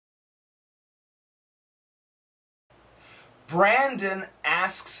Brandon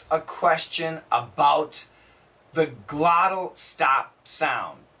asks a question about the glottal stop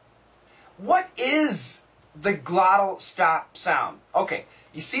sound. What is the glottal stop sound? Okay,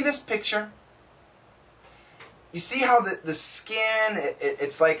 you see this picture? You see how the skin,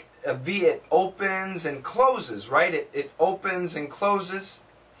 it's like a V, it opens and closes, right? It opens and closes.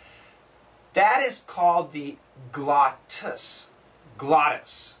 That is called the glottis.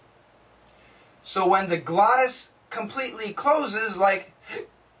 Glottis. So when the glottis completely closes, like,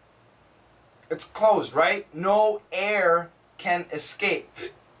 it's closed, right? No air can escape.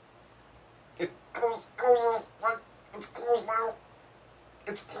 It closes, right? It's closed now.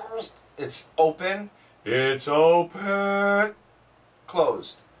 It's closed. It's open. It's open.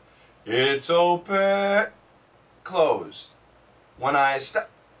 Closed. It's open. Closed. When I stop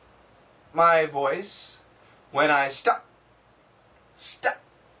my voice, when I stop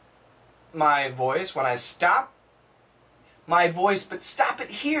my voice, when I stop my voice, but stop it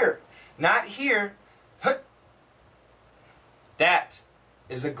here, not here. That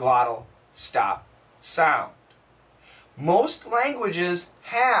is a glottal stop sound. Most languages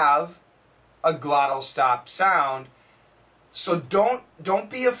have a glottal stop sound, so don't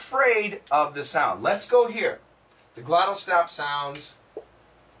be afraid of the sound. Let's go here. The glottal stop sounds.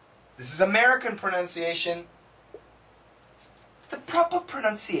 This is American pronunciation. The proper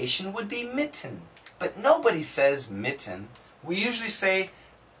pronunciation would be mitten, but nobody says mitten. We usually say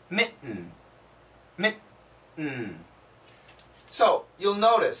mitten. Mitten. So, you'll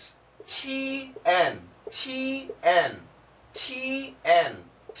notice T-N, T-N, T-N,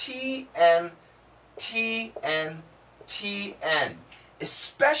 T-N, T-N, T-N.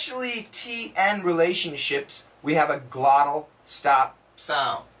 Especially T-N relationships, we have a glottal stop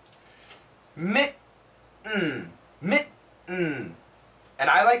sound. Mitten, mitten. And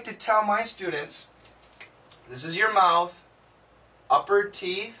I like to tell my students, this is your mouth, upper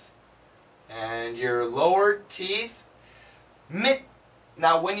teeth, and your lower teeth.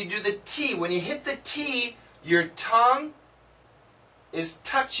 Now when you do the T, when you hit the T, your tongue is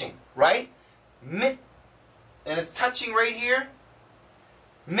touching, right? And it's touching right here.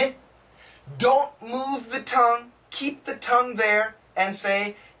 Don't move the tongue. Keep the tongue there and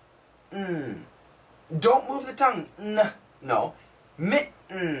say Don't move the tongue. No.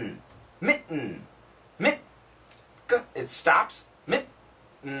 Mitten. Mitten. It stops.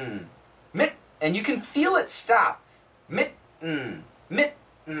 Mitten. And you can feel it stop. Mitten.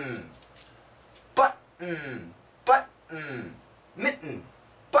 Mitten. Button. Button. Mitten.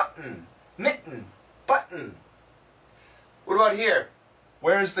 Button. Mitten. Button. What about here?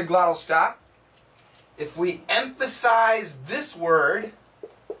 Where is the glottal stop? If we emphasize this word,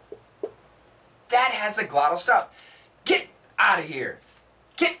 that has a glottal stop. Get out of here.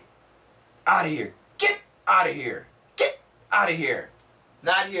 Get out of here. Get out of here. Get out of here.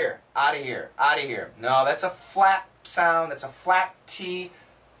 Not here. Out of here. Out of here. No, that's a flat sound. That's a flat T.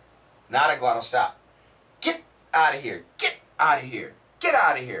 Not a glottal stop. Get out of here. Get out of here. Get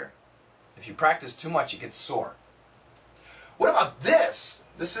out of here. If you practice too much, you get sore. What about this?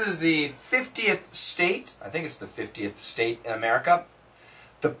 This is the 50th state. I think it's the 50th state in America.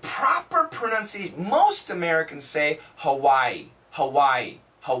 The proper pronunciation, most Americans say Hawaii, Hawaii,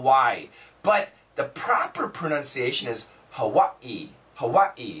 Hawaii. But the proper pronunciation is Hawaii,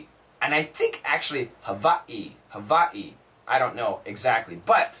 Hawaii. And I think actually Hawaii, Hawaii. I don't know exactly.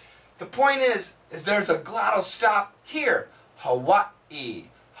 But the point is there's a glottal stop here. Hawaii,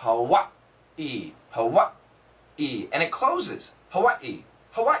 Hawaii, Hawaii. And it closes. Hawaii,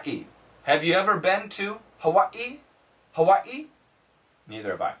 Hawaii. Have you ever been to Hawaii? Hawaii?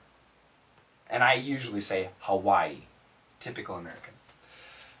 Neither have I. And I usually say Hawaii. Typical American.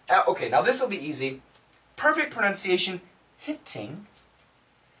 Okay, now this will be easy. Perfect pronunciation. Hitting.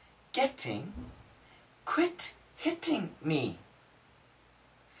 Getting. Quit hitting me.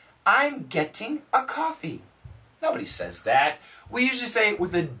 I'm getting a coffee. Nobody says that. We usually say it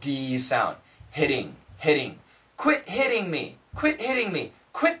with a D sound. Hitting. Hitting. Quit hitting me. Quit hitting me.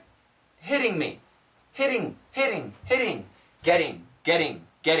 Quit hitting me. Hitting. Hitting. Hitting. Getting. Getting,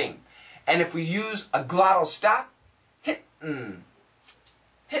 getting. And if we use a glottal stop, hittin',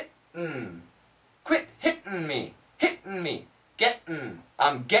 hittin', quit hittin' me, gettin',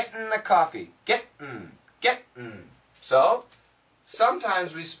 I'm gettin' a coffee, gettin', gettin'. So,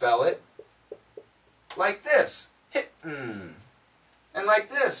 sometimes we spell it like this, hittin', and like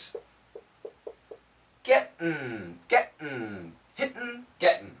this, gettin', gettin', hittin',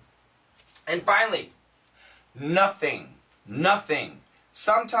 gettin'. And finally, nothing. Nothing.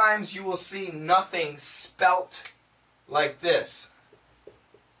 Sometimes you will see nothing spelt like this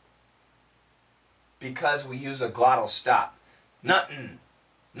because we use a glottal stop. Nuttin'.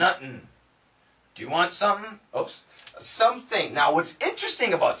 Nuttin'. Do you want something? Oops. Something. Now what's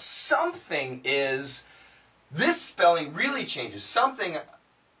interesting about something is this spelling really changes. Something,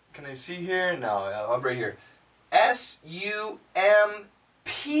 can I see here? No, I'm right here. S-U-M-P-N.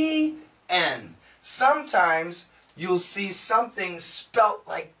 Sometimes you'll see something spelt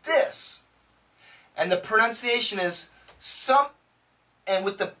like this. And the pronunciation is some, and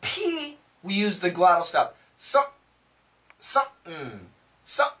with the P, we use the glottal stop. Something,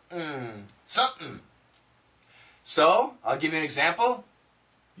 something, something. So, I'll give you an example.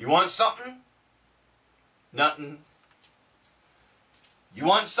 You want something? Nuttin'. You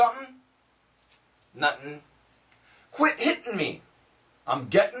want something? Nuttin'. Quit hitting me. I'm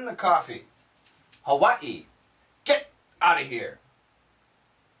getting the coffee. Hawaii. Get out of here.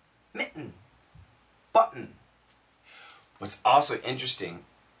 Mitten. Button. What's also interesting,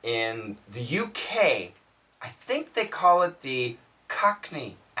 in the UK, I think they call it the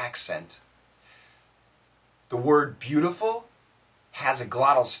Cockney accent. The word beautiful has a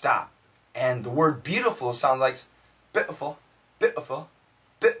glottal stop. And the word beautiful sounds like beautiful, beautiful,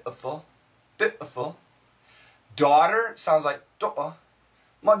 beautiful, beautiful. Daughter sounds like daughter.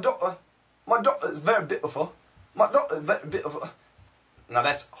 My daughter is very beautiful. My daughter is very beautiful.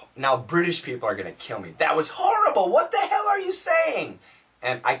 Now British people are gonna kill me. That was horrible. What the hell are you saying?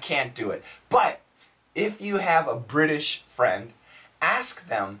 And I can't do it. But if you have a British friend, ask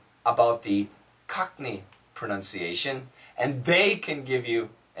them about the Cockney pronunciation, and they can give you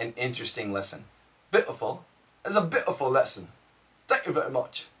an interesting lesson. Beautiful is a beautiful lesson. Thank you very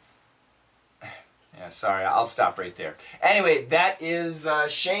much. Yeah, sorry, I'll stop right there. Anyway, that is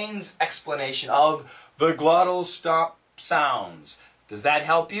Shane's explanation of the glottal stop sounds. Does that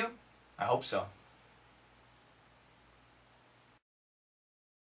help you? I hope so.